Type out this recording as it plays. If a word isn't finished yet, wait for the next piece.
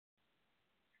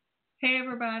Hey,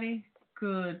 everybody.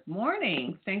 Good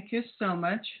morning. Thank you so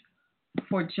much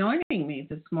for joining me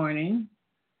this morning.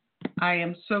 I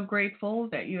am so grateful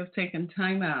that you have taken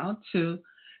time out to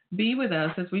be with us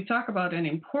as we talk about an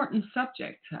important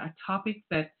subject, a topic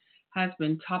that has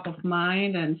been top of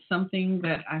mind and something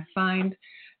that I find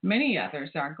many others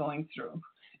are going through.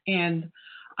 And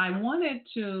I wanted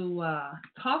to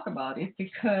talk about it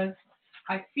because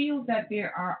I feel that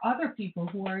there are other people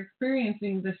who are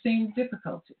experiencing the same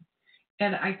difficulty.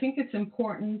 And I think it's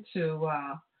important to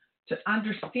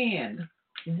understand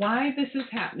why this is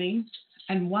happening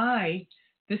and why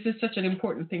this is such an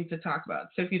important thing to talk about.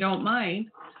 So if you don't mind,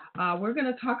 we're going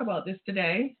to talk about this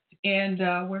today, and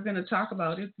we're going to talk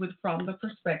about it from the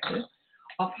perspective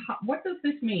of what does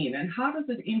this mean and how does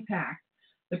it impact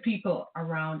the people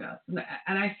around us.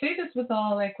 And I say this with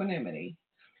all equanimity.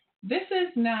 This is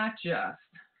not just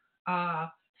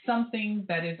something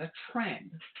that is a trend.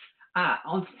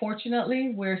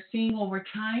 Unfortunately, we're seeing over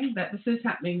time that this is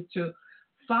happening to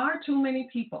far too many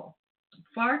people.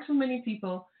 Far too many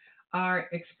people are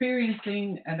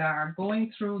experiencing and are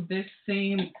going through this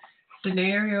same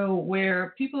scenario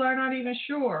where people are not even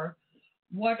sure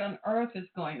what on earth is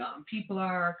going on. People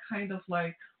are kind of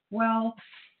like, well,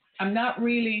 I'm not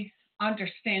really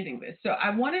understanding this. So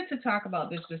I wanted to talk about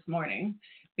this morning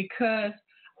because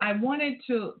I wanted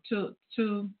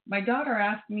my daughter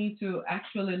asked me to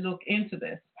actually look into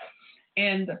this.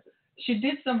 And she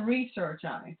did some research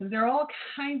on it. And there are all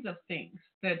kinds of things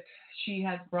that she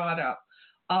has brought up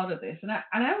out of this. And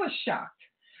I was shocked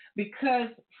because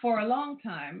for a long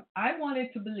time, I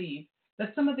wanted to believe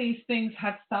that some of these things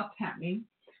had stopped happening,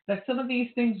 that some of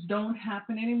these things don't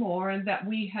happen anymore, and that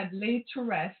we had laid to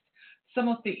rest some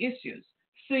of the issues.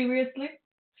 Seriously?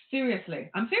 Seriously.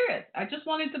 I'm serious. I just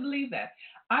wanted to believe that.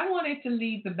 I wanted to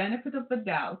leave the benefit of the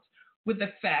doubt with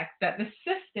the fact that the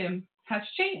system has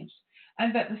changed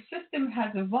and that the system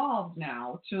has evolved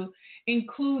now to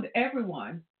include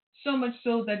everyone, so much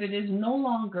so that it is no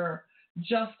longer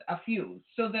just a few.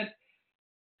 So that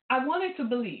I wanted to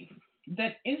believe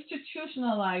that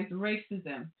institutionalized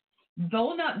racism,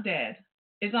 though not dead,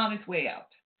 is on its way out.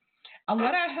 And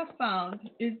what I have found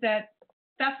is that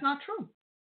that's not true.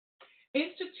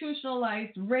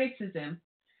 Institutionalized racism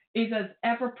is as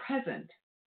ever present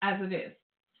as it is.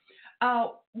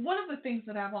 One of the things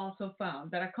that I've also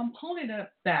found that a component of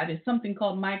that is something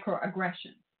called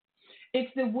microaggression.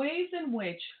 It's the ways in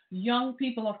which young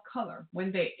people of color,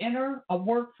 when they enter a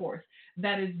workforce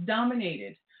that is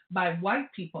dominated by white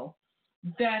people,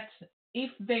 that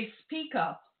if they speak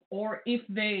up or if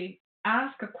they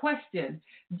ask a question,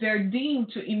 they're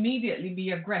deemed to immediately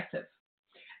be aggressive.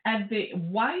 And the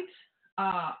white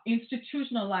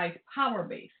institutionalized power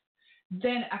base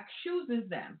then accuses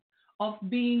them of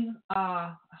being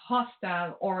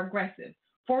hostile or aggressive.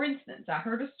 For instance, I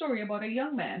heard a story about a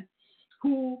young man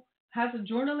who has a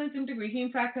journalism degree. He,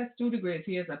 in fact, has two degrees.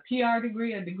 He has a PR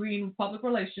degree, a degree in public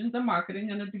relations and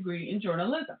marketing, and a degree in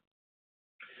journalism.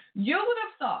 You would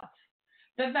have thought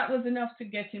that that was enough to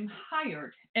get him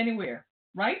hired anywhere,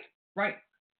 right? Right.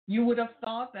 You would have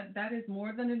thought that that is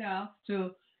more than enough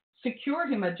to secure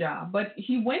him a job. But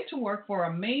he went to work for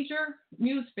a major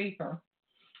newspaper,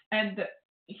 and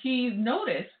he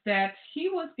noticed that he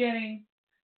was getting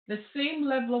the same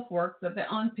level of work that the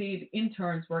unpaid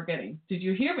interns were getting. Did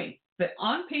you hear me? The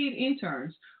unpaid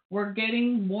interns were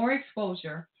getting more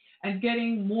exposure and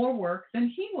getting more work than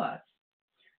he was.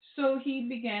 So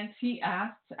he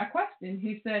asked a question.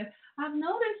 He said, I've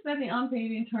noticed that the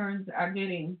unpaid interns are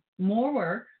getting more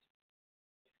work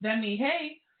than me.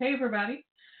 Hey, everybody.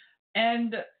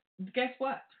 And guess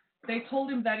what? They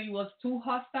told him that he was too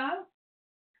hostile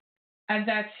and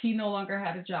that he no longer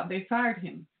had a job. They fired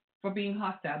him for being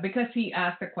hostile because he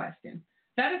asked a question.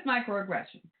 That is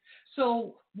microaggression.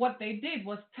 So what they did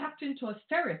was tapped into a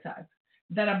stereotype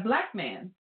that a black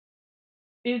man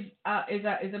is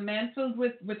a man filled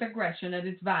with aggression and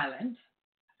is violent,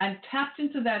 and tapped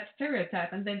into that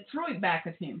stereotype and then threw it back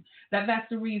at him that that's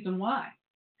the reason why.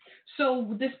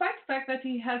 So despite the fact that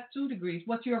he has two degrees,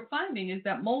 what you're finding is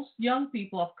that most young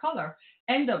people of color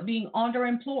end up being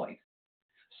underemployed.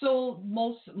 So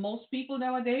most people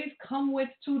nowadays come with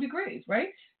two degrees, right?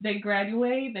 They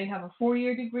graduate, they have a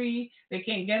 4-year degree, they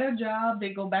can't get a job,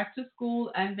 they go back to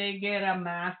school and they get a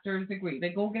master's degree. They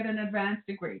go get an advanced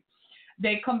degree.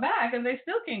 They come back and they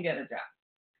still can't get a job.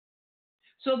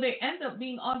 So they end up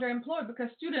being underemployed because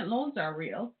student loans are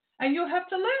real and you have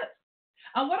to live.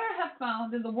 And what I have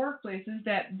found in the workplace is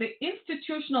that the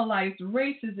institutionalized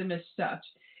racism is such,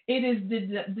 it is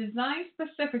designed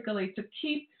specifically to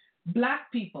keep Black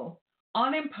people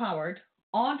unempowered,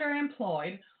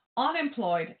 underemployed,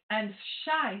 unemployed, and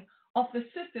shy of the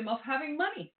system of having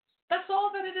money. That's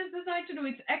all that it is designed to do.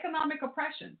 It's economic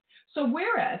oppression. So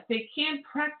whereas they can't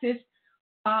practice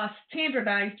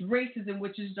standardized racism,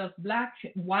 which is just black,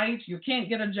 white, you can't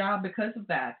get a job because of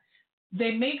that.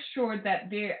 They make sure that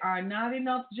there are not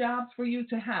enough jobs for you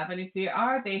to have. And if there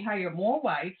are, they hire more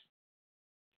whites.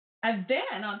 And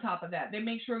then on top of that, they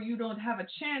make sure you don't have a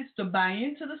chance to buy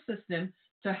into the system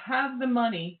to have the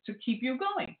money to keep you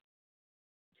going.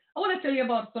 I want to tell you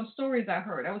about some stories I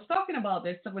heard. I was talking about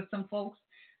this with some folks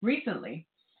recently,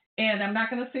 and I'm not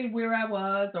going to say where I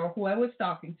was or who I was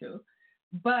talking to,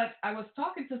 but I was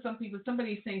talking to some people.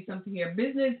 Somebody's saying something here.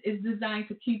 Business is designed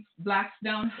to keep blacks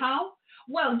down. How?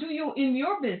 Well, do you, in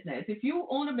your business, if you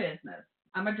own a business,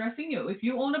 I'm addressing you, if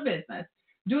you own a business,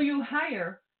 do you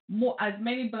hire more, as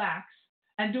many blacks,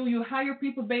 and do you hire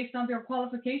people based on their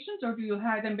qualifications, or do you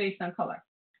hire them based on color?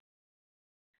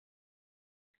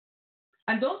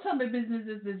 And don't tell me business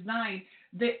is designed.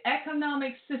 The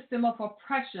economic system of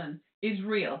oppression is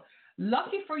real.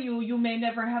 Lucky for you, you may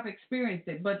never have experienced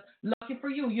it, but lucky for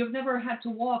you, you've never had to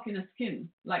walk in a skin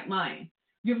like mine.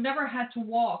 You've never had to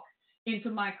walk into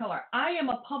my color. I am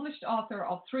a published author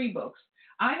of 3 books.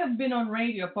 I have been on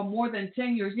radio for more than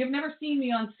 10 years. You've never seen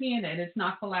me on CNN. It's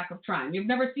not for lack of trying. You've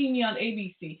never seen me on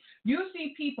ABC. You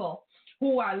see people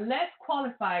who are less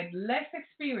qualified, less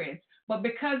experienced, but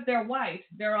because they're white,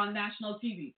 they're on national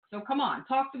TV. So come on,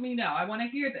 talk to me now. I want to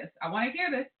hear this. I want to hear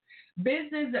this.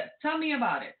 Business, tell me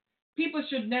about it. People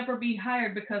should never be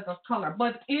hired because of color,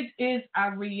 but it is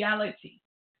a reality.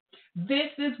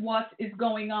 This is what is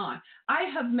going on. I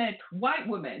have met white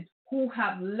women who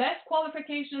have less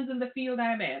qualifications in the field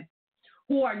I'm in,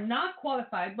 who are not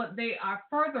qualified, but they are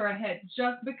further ahead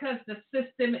just because the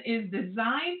system is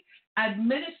designed,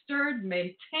 administered,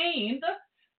 maintained,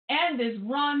 and is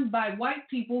run by white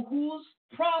people whose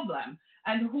problem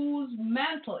and whose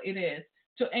mantle it is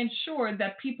to ensure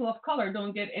that people of color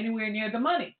don't get anywhere near the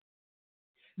money.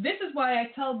 This is why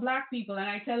I tell black people, and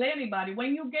I tell anybody,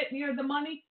 when you get near the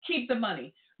money, keep the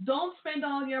money. Don't spend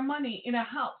all your money in a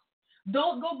house.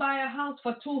 Don't go buy a house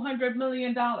for $200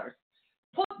 million.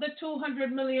 Put the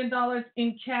 $200 million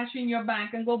in cash in your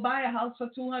bank and go buy a house for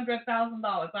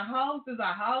 $200,000. A house is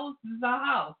a house is a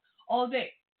house all day.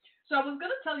 So I was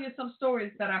going to tell you some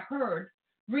stories that I heard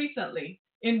recently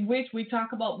in which we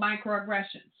talk about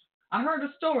microaggressions. I heard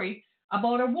a story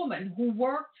about a woman who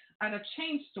worked at a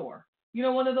chain store, you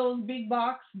know, one of those big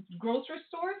box grocery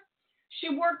stores. She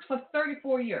worked for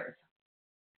 34 years.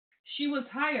 She was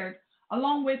hired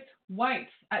along with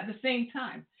whites at the same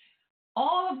time.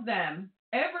 All of them,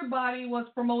 everybody was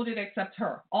promoted except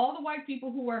her. All the white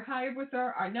people who were hired with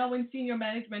her are now in senior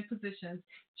management positions.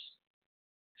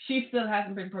 She still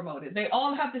hasn't been promoted. They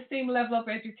all have the same level of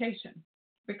education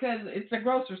because it's a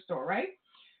grocery store, right?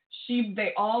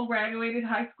 They all graduated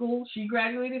high school. She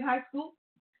graduated high school.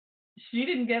 She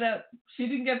didn't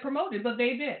get promoted, but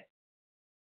they did.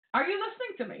 Are you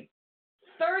listening to me?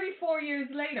 34 years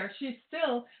later, she's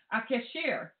still a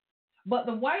cashier. But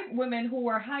the white women who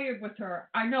were hired with her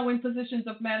are now in positions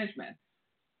of management.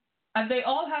 And they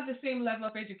all have the same level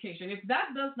of education. If that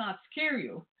does not scare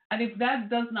you, and if that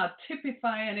does not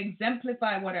typify and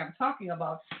exemplify what I'm talking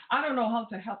about, I don't know how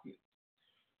to help you.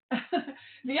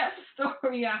 The other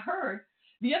story I heard,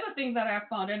 the other thing that I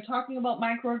found in talking about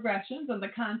microaggressions and the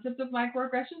concept of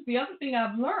microaggressions, the other thing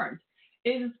I've learned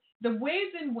is the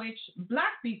ways in which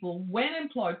black people, when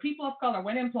employed, people of color,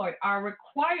 when employed, are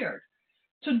required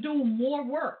to do more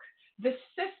work. The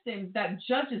system that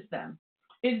judges them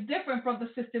is different from the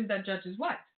system that judges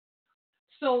white.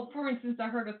 So, for instance, I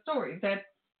heard a story that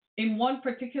in one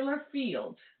particular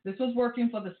field, this was working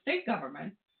for the state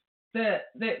government, the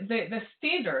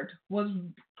standard was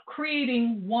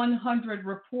creating 100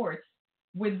 reports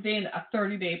within a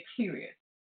 30-day period.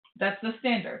 That's the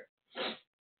standard.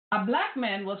 A black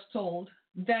man was told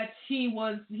that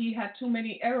he had too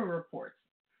many error reports.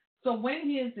 So when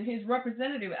his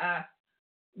representative asked,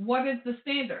 what is the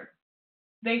standard?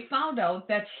 They found out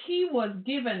that he was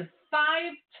given 5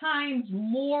 times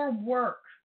more work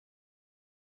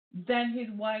than his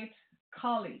white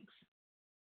colleagues.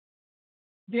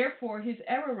 Therefore, his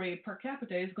error rate per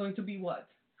capita is going to be what?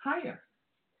 Higher.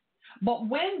 But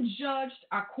when judged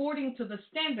according to the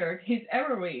standard, his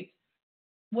error rate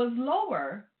was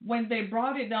lower when they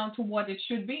brought it down to what it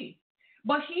should be.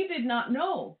 But he did not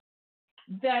know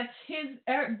that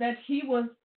he was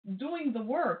doing the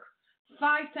work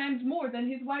 5 times more than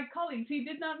his white colleagues. He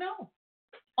did not know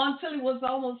until it was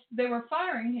almost, they were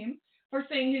firing him for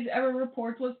saying his error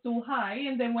report was too high.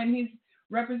 And then when his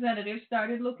representatives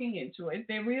started looking into it,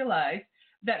 they realized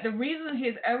that the reason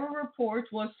his error report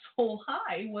was so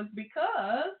high was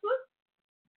because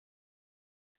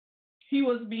He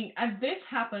was being, and this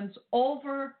happens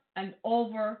over and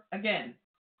over again.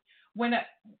 When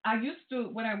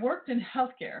when I worked in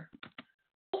healthcare,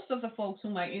 most of the folks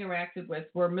whom I interacted with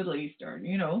were Middle Eastern,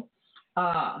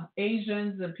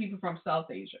 Asians and people from South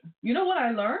Asia. You know what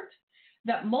I learned?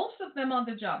 That most of them on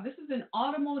the job, this is in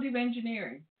automotive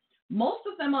engineering, most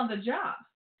of them on the job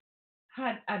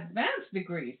had advanced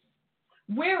degrees,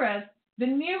 whereas the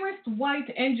nearest white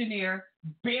engineer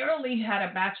barely had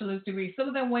a bachelor's degree. Some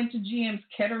of them went to GM's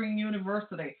Kettering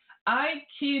University. I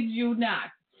kid you not.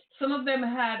 Some of them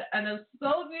had an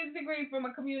associate's degree from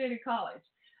a community college,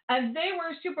 and they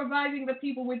were supervising the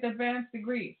people with advanced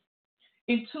degrees.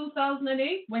 In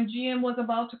 2008, when GM was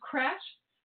about to crash,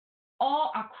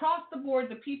 all across the board,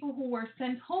 the people who were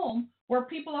sent home were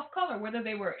people of color, whether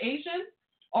they were Asian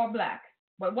or black.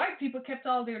 But white people kept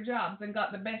all their jobs and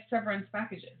got the best severance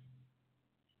packages.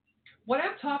 What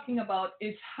I'm talking about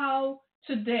is how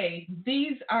today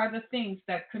these are the things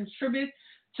that contribute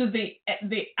to the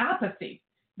apathy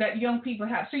that young people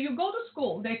have. So you go to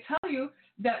school, they tell you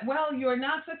that, well, you're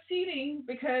not succeeding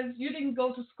because you didn't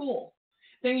go to school.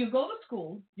 Then you go to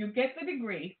school, you get the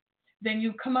degree, then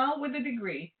you come out with a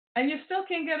degree, and you still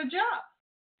can't get a job.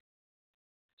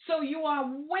 So you are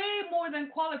way more than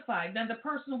qualified than the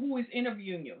person who is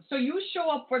interviewing you. So you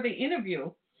show up for the interview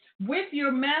with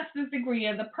your master's degree,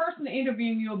 and the person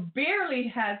interviewing you barely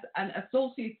has an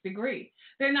associate's degree.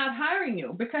 They're not hiring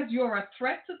you because you're a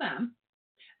threat to them.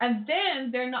 And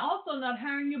then they're also not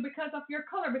hiring you because of your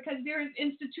color, because there is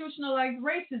institutionalized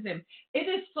racism. It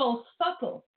is so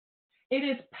subtle. It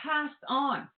is passed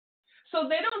on. So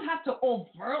they don't have to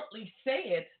overtly say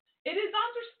it. It is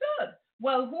understood.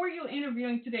 Well, who are you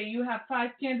interviewing today? You have 5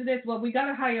 candidates. Well, we got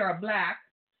to hire a black.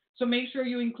 So make sure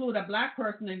you include a black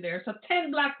person in there. So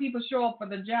 10 black people show up for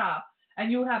the job,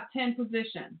 and you have 10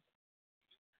 positions.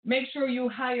 Make sure you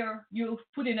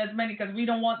put in as many, because we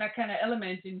don't want that kind of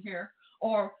element in here.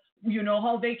 Or you know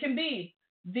how they can be.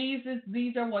 These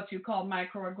are what you call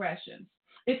microaggressions.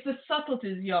 It's the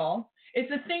subtleties, y'all. It's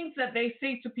the things that they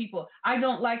say to people. I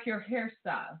don't like your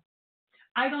hairstyle.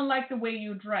 I don't like the way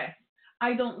you dress.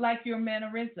 I don't like your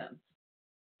mannerisms.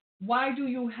 Where do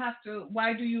you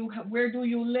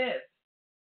live?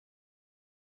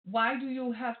 Why do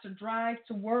you have to drive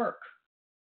to work?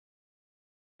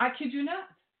 I kid you not.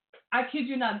 I kid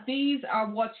you not. These are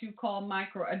what you call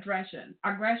microaggressions.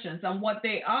 And what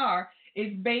they are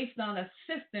is based on a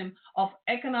system of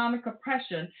economic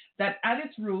oppression that at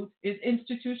its root is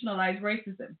institutionalized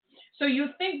racism. So you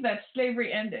think that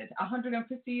slavery ended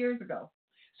 150 years ago.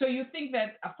 So you think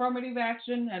that affirmative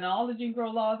action and all the Jim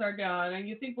Crow laws are done, and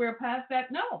you think we're past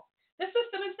that? No, the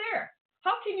system is there.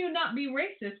 How can you not be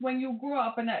racist when you grow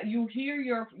up and you hear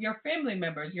your family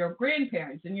members, your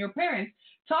grandparents, and your parents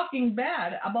talking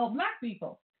bad about black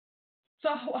people? So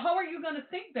how are you going to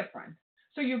think different?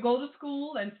 So you go to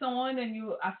school and so on, and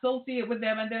you associate with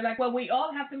them, and they're like, well, we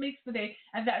all have to mix today,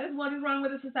 and that is what is wrong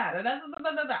with the society.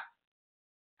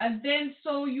 And then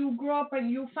so you grow up and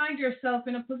you find yourself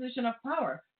in a position of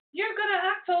power. You're going to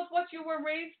act out what you were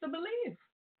raised to believe.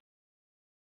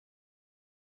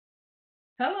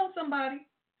 Hello, somebody.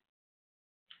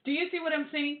 Do you see what I'm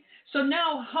saying? So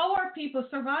now, how are people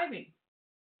surviving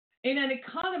in an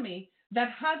economy that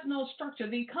has no structure?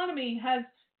 The economy has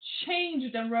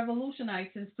changed and revolutionized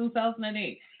since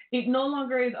 2008. It no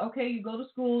longer is, okay, you go to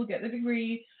school, get the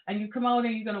degree, and you come out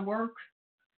and you're going to work,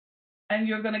 and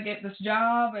you're going to get this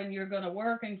job, and you're going to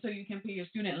work, and so you can pay your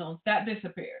student loans. That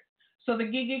disappeared. So the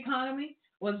gig economy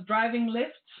was driving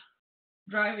Lyft,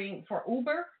 driving for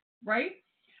Uber, right?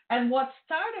 And what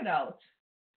started out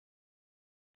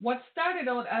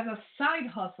as a side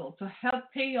hustle to help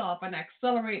pay off and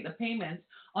accelerate the payments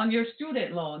on your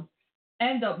student loans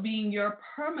end up being your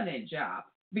permanent job,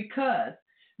 because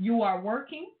you are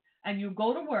working and you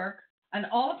go to work, and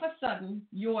all of a sudden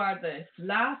you are the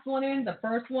last one in, the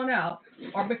first one out,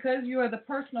 or because you are the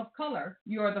person of color,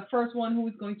 you are the first one who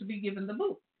is going to be given the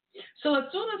boot. So as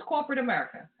soon as corporate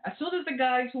America, as soon as the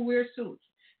guys who wear suits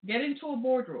get into a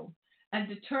boardroom and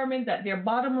determine that their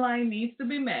bottom line needs to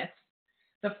be met,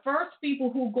 the first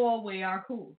people who go away are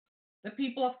who? The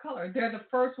people of color. They're the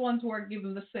first ones who are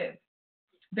given the sieve.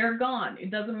 They're gone.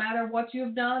 It doesn't matter what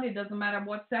you've done. It doesn't matter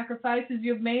what sacrifices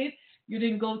you've made. You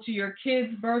didn't go to your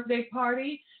kid's birthday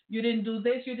party. You didn't do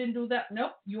this. You didn't do that.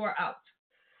 Nope, you are out.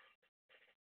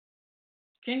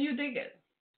 Can you dig it?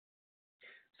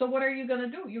 So what are you going to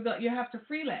do? You have to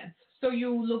freelance. So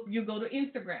you go to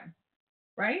Instagram,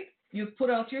 right? You put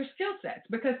out your skill sets,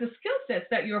 because the skill sets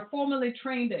that you're formally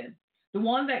trained in, the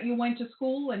one that you went to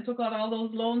school and took out all those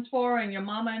loans for, and your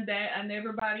mama and dad and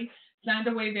everybody signed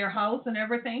away their house and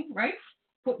everything, right?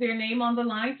 put their name on the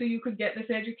line so you could get this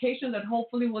education that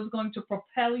hopefully was going to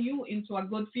propel you into a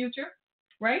good future,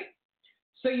 right?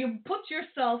 So you put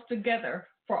yourself together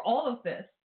for all of this,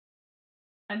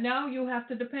 and now you have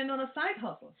to depend on a side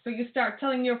hustle. So you start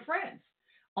telling your friends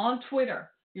on Twitter,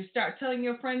 you start telling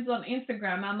your friends on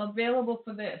Instagram, I'm available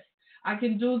for this. I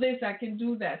can do this, I can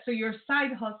do that. So your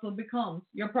side hustle becomes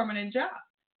your permanent job.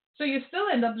 So you still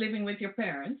end up living with your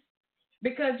parents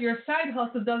because your side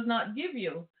hustle does not give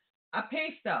you a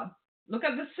pay stub. Look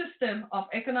at the system of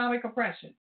economic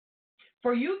oppression.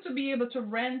 For you to be able to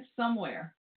rent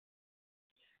somewhere,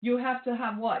 you have to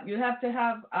have what? You have to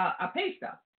have a pay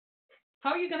stub.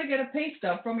 How are you going to get a pay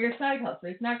stub from your side hustle?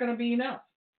 It's not going to be enough.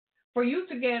 For you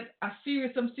to get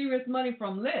some serious money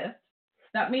from Lyft,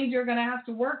 that means you're going to have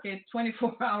to work it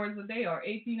 24 hours a day or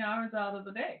 18 hours out of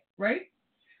the day, right?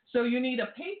 So you need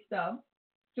a pay stub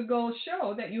to go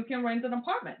show that you can rent an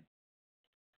apartment.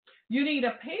 You need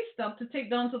a pay stub to take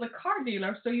down to the car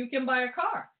dealer so you can buy a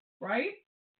car, right?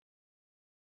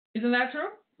 Isn't that true?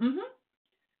 Mm-hmm.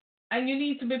 And you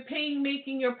need to be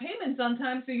making your payments on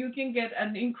time so you can get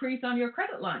an increase on your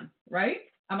credit line, right?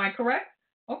 Am I correct?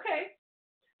 Okay.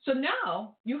 So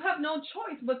now you have no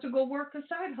choice but to go work a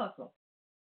side hustle.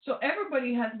 So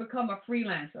everybody has become a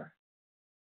freelancer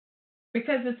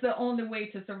because it's the only way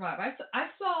to survive. I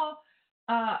saw,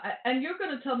 and you're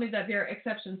going to tell me that there are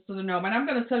exceptions to the norm, and I'm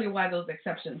going to tell you why those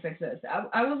exceptions exist.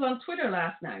 I was on Twitter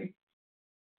last night,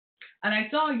 and I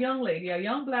saw a young lady, a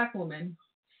young black woman,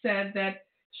 said that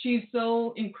she's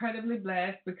so incredibly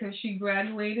blessed because she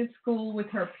graduated school with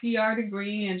her PR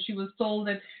degree, and she was told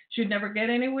that she'd never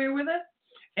get anywhere with it.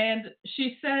 And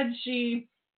she said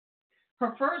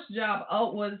her first job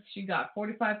out was she got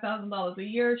 $45,000 a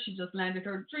year. She just landed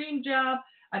her dream job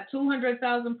at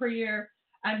 $200,000 per year.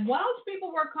 And whilst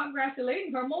people were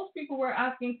congratulating her, most people were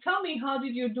asking, tell me, how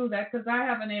did you do that? Because I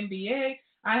have an MBA,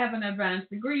 I have an advanced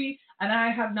degree, and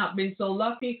I have not been so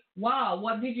lucky. Wow,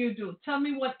 what did you do? Tell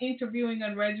me what interviewing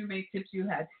and resume tips you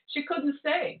had. She couldn't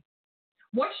say.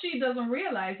 What she doesn't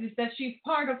realize is that she's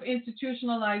part of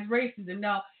institutionalized racism.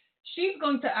 Now, she's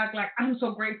going to act like, I'm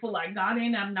so grateful I got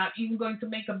in. I'm not even going to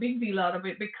make a big deal out of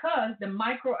it because the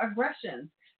microaggressions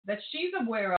that she's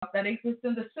aware of that exist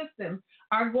in the system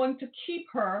are going to keep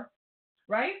her,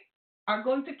 right? Are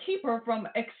going to keep her from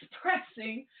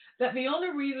expressing that the only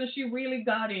reason she really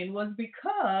got in was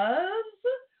because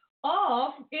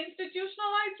of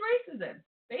institutionalized racism.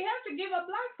 They had to give a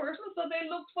black person, so they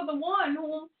looked for the one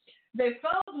whom they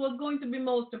felt was going to be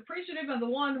most appreciative and the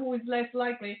one who is less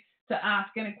likely to ask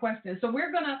any questions. So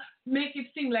we're going to make it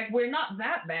seem like we're not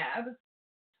that bad.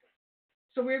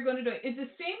 So we're going to do it. It's the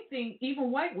same thing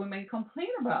even white women complain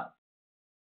about.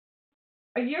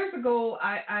 Years ago,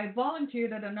 I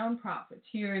volunteered at a nonprofit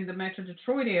here in the Metro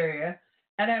Detroit area,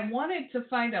 and I wanted to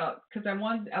find out, because I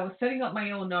was setting up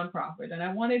my own nonprofit, and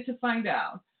I wanted to find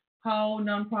out how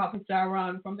nonprofits are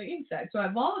run from the inside. So I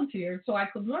volunteered so I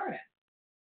could learn it.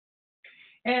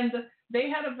 And they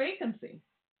had a vacancy.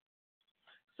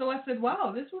 So I said,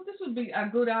 wow, this would be a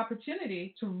good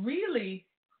opportunity to really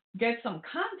get some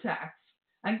contacts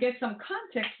and get some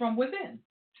context from within.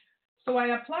 So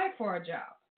I applied for a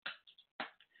job.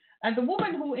 And the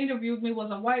woman who interviewed me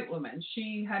was a white woman.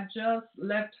 She had just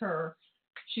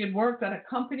she had worked at a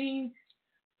company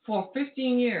for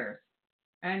 15 years,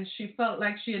 and she felt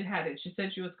like she had had it. She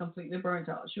said she was completely burnt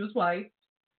out. She was white.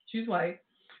 She's white.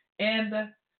 And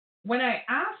when I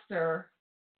asked her,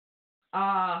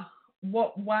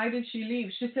 why did she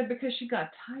leave? She said, because she got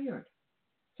tired.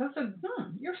 So I said,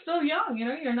 you're still young.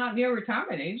 You're not near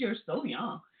retirement age. You're still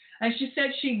young. And she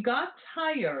said she got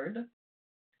tired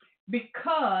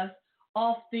because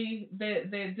of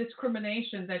the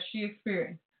discrimination that she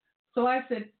experienced. So I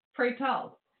said, pray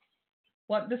tell,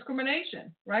 what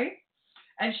discrimination, right?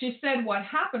 And she said what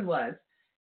happened was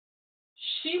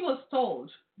she was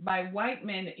told by white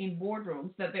men in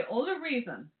boardrooms that the only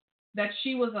reason that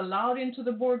she was allowed into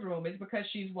the boardroom is because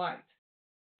she's white.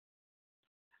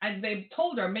 And they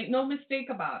told her, make no mistake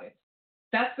about it.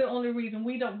 That's the only reason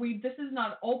this is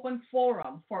not open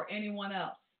forum for anyone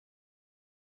else.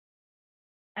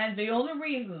 And the only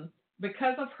reason,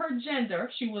 because of her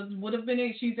gender,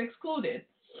 she's excluded.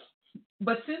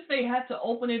 But since they had to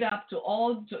open it up to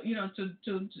all,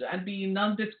 and be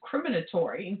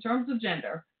non-discriminatory in terms of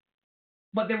gender,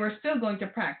 but they were still going to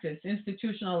practice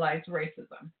institutionalized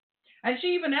racism. And she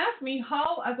even asked me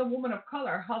how, as a woman of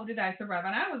color, how did I survive?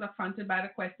 And I was affronted by the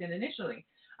question initially.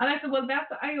 And I said, well,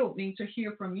 that's eye-opening to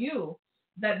hear from you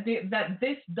that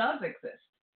this does exist.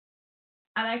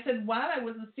 And I said, while I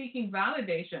wasn't seeking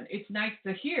validation, it's nice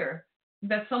to hear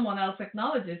that someone else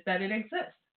acknowledges that it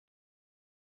exists.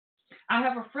 I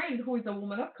have a friend who is a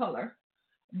woman of color,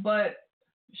 but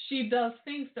she does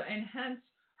things to enhance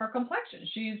her complexion.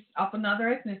 She's of another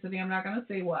ethnicity. I'm not going to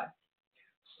say what.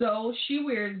 So she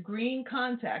wears green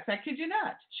contacts. I kid you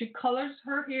not. She colors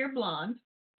her hair blonde,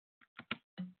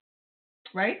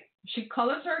 right? She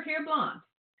colors her hair blonde.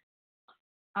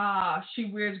 She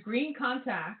wears green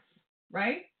contacts,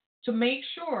 right? To make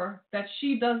sure that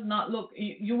she does not look,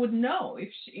 you would know if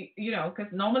she,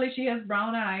 because normally she has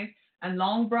brown eyes and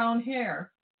long brown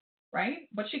hair, right?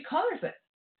 But she colors it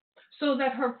so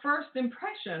that her first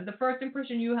impression, the first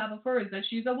impression you have of her is that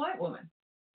she's a white woman.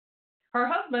 Her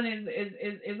husband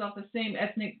is of the same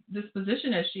ethnic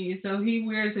disposition as she is, so he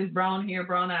wears his brown hair,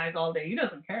 brown eyes all day. He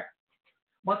doesn't care.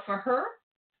 But for her,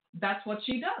 that's what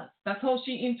she does. That's how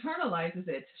she internalizes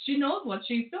it. She knows what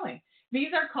she's doing. These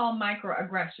are called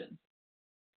microaggressions.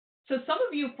 So some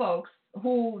of you folks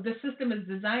who the system is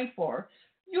designed for,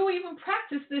 you even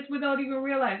practice this without even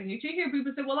realizing it. You hear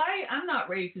people say, well, I'm not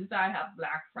racist. I have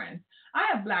black friends. I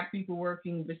have black people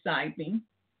working beside me.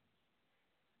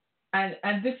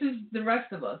 And this is the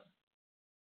rest of us.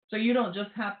 So you don't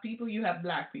just have people, you have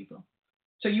black people.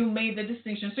 So you made the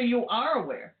distinction. So you are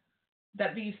aware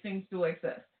that these things do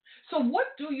exist. So what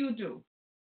do you do?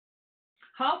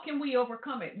 How can we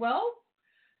overcome it? Well,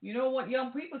 you know what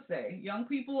young people say? Young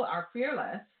people are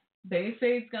fearless. They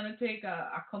say it's going to take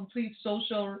a complete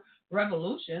social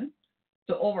revolution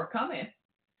to overcome it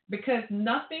because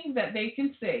nothing that they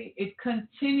can say, it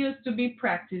continues to be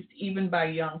practiced even by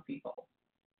young people.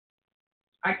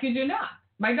 I kid you not.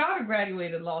 My daughter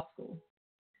graduated law school.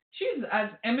 She's as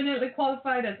eminently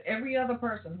qualified as every other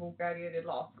person who graduated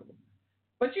law school.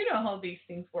 But you know how these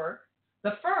things work.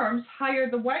 The firms hire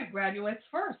the white graduates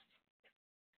first.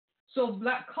 So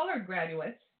black colored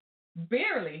graduates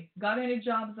barely got any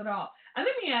jobs at all. And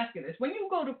let me ask you this. When you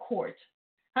go to court,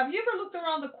 have you ever looked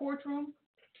around the courtroom?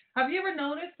 Have you ever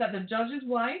noticed that the judge is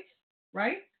white,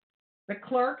 right? The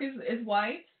clerk is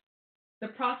white. The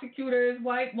prosecutor is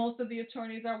white. Most of the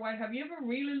attorneys are white. Have you ever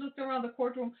really looked around the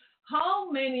courtroom? How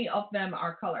many of them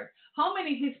are colored? How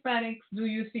many Hispanics do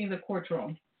you see in the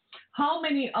courtroom? How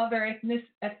many other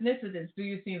ethnicities do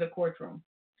you see in the courtroom?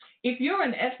 If you're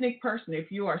an ethnic person,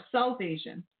 if you are South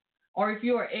Asian, or if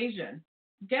you are Asian,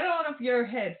 get out of your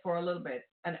head for a little bit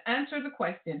and answer the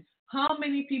question, how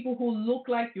many people who look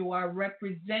like you are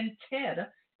represented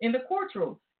in the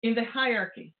courtroom, in the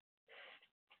hierarchy?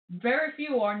 Very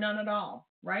few or none at all,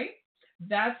 right?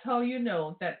 That's how you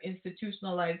know that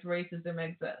institutionalized racism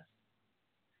exists.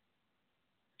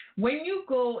 When you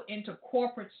go into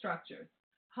corporate structures,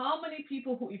 how many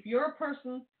people who, if you're a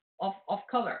person of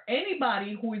color,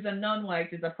 anybody who is a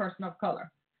non-white is a person of color.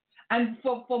 And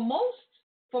for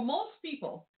most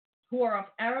people who are of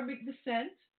Arabic descent,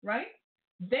 right,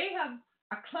 they have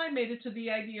acclimated to the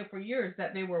idea for years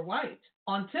that they were white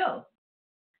until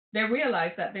they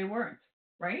realized that they weren't,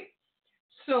 right?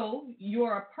 So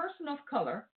you're a person of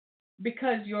color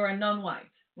because you're a non-white,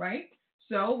 right?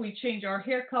 So we change our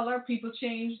hair color, people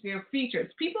change their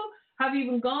features. People have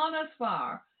even gone as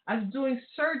far as doing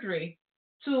surgery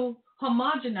to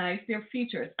homogenize their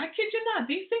features. I kid you not,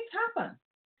 these things happen.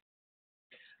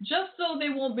 Just so they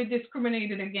won't be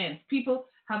discriminated against. People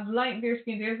have lightened their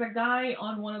skin. There's a guy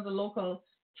on one of the local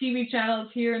TV channels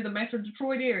here in the Metro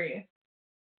Detroit area.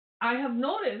 I have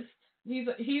noticed he's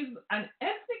an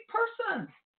ethnic person.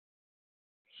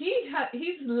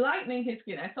 He's lightening his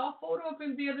skin. I saw a photo of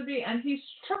him the other day, and he's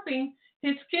stripping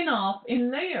his skin off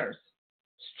in layers,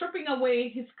 stripping away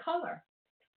his color.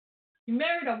 He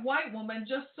married a white woman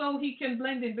just so he can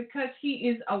blend in because he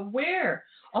is aware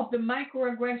of the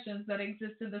microaggressions that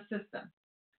exist in the system.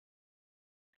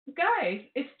 Guys,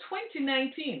 it's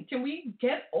 2019. Can we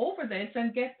get over this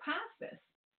and get past this?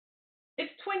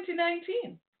 It's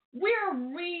 2019. We're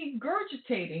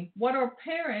regurgitating what our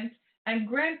parents and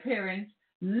grandparents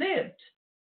lived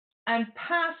and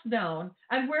passed down,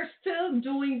 and we're still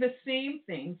doing the same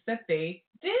things that they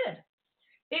did.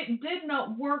 It did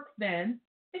not work then.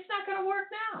 It's not going to work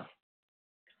now.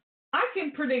 I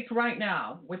can predict right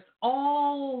now, with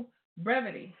all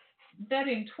brevity, that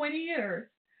in 20 years,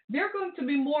 there are going to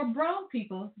be more brown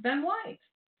people than white.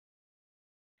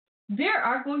 There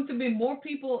are going to be more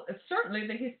people, certainly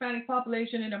the Hispanic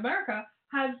population in America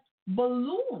has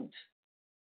ballooned.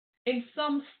 In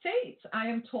some states, I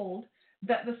am told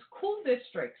that the school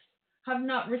districts have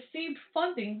not received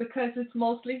funding because it's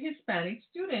mostly Hispanic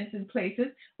students in places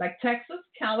like Texas,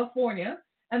 California,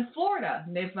 and Florida,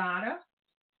 Nevada,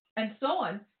 and so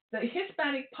on. The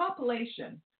Hispanic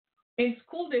population in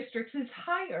school districts is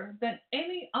higher than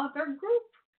any other group.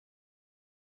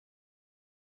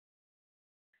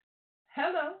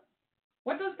 Hello.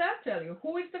 What does that tell you?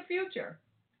 Who is the future?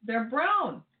 They're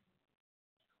brown.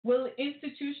 Will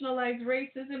institutionalized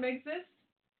racism exist?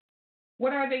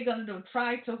 What are they going to do?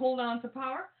 Try to hold on to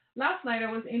power? Last night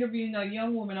I was interviewing a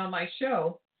young woman on my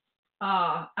show,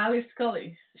 Alice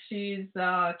Scully. She's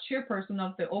chairperson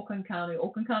of the Oakland County,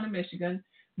 Michigan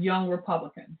Young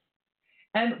Republicans.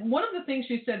 And one of the things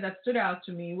she said that stood out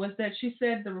to me was that she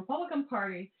said the Republican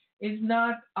Party is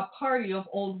not a party of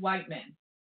old white men.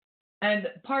 And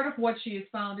part of what she has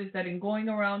found is that in going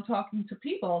around talking to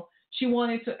people, she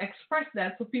wanted to express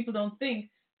that so people don't think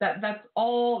that that's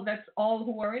all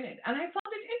who are in it. And I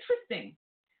found it interesting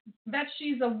that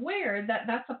she's aware that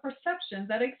that's a perception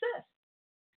that exists.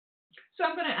 So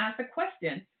I'm going to ask a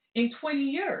question. In 20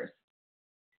 years,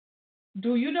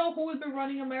 do you know who will be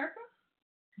running America?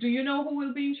 Do you know who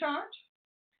will be in charge?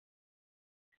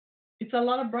 It's a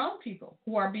lot of brown people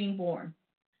who are being born.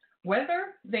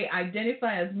 Whether they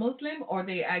identify as Muslim or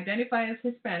they identify as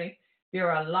Hispanic,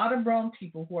 there are a lot of brown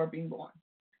people who are being born.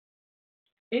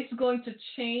 It's going to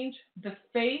change the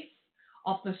face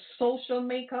of the social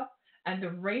makeup and the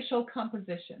racial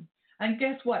composition. And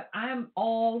guess what? I'm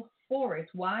all for it.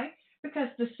 Why? Because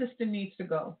the system needs to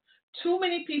go. Too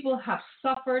many people have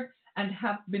suffered and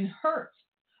have been hurt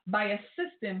by a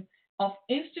system of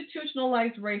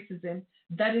institutionalized racism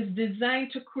that is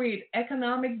designed to create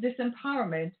economic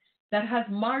disempowerment that has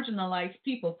marginalized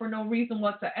people for no reason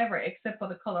whatsoever except for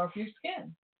the color of your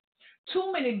skin.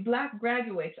 Too many black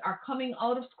graduates are coming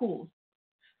out of schools.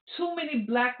 Too many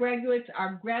black graduates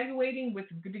are graduating with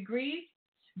degrees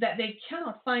that they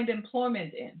cannot find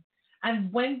employment in.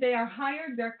 And when they are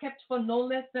hired, they're kept for no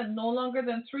longer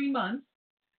than 3 months,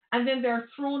 and then they're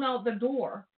thrown out the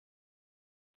door.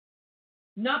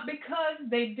 Not because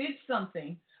they did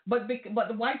something, but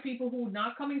the white people who are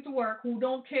not coming to work, who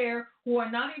don't care, who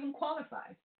are not even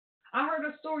qualified. I heard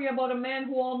a story about a man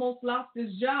who almost lost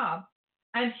his job,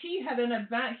 and he had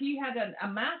a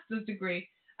master's degree,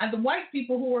 and the white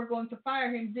people who were going to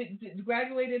fire him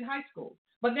graduated high school,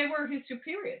 but they were his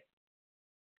superiors.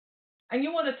 And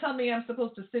you want to tell me I'm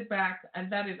supposed to sit back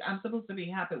and I'm supposed to be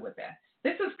happy with that?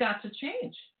 This has got to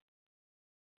change.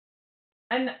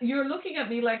 And you're looking at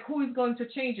me like, who is going to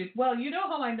change it? Well, you know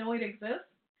how I know it exists?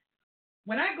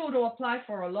 When I go to apply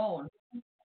for a loan,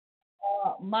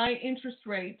 my interest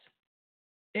rate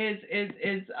is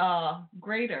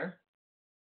greater.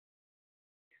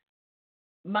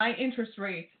 My interest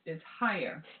rate is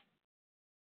higher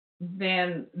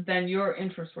than your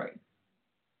interest rate.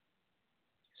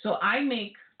 So I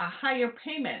make a higher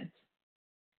payment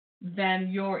than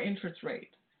your interest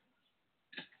rate.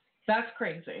 That's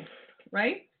crazy,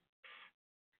 right?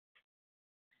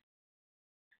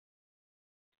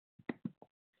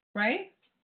 Right?